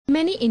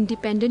Many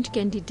independent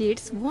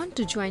candidates want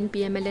to join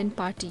PML-N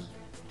party.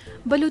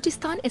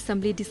 Balochistan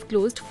Assembly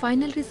disclosed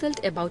final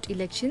result about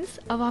elections.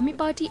 Awami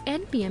Party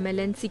and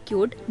PML-N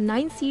secured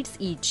 9 seats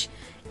each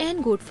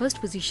and got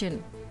first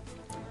position.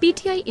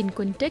 PTI in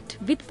contact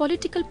with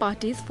political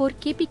parties for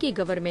KPK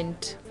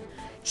government.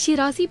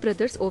 Shirazi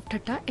brothers of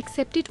Thatta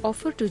accepted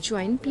offer to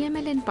join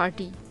PML-N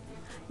party.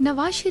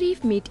 Nawaz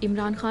Sharif meet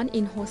Imran Khan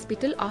in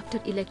hospital after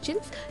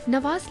elections.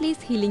 Nawaz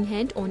lays healing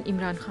hand on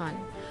Imran Khan.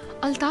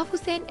 Altaf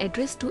Hussain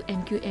address to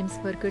MQM's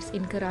workers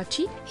in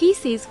Karachi. He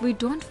says we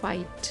don't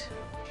fight.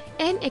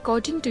 And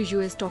according to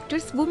US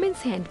doctors,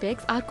 women's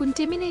handbags are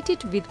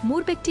contaminated with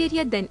more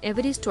bacteria than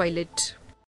average toilet.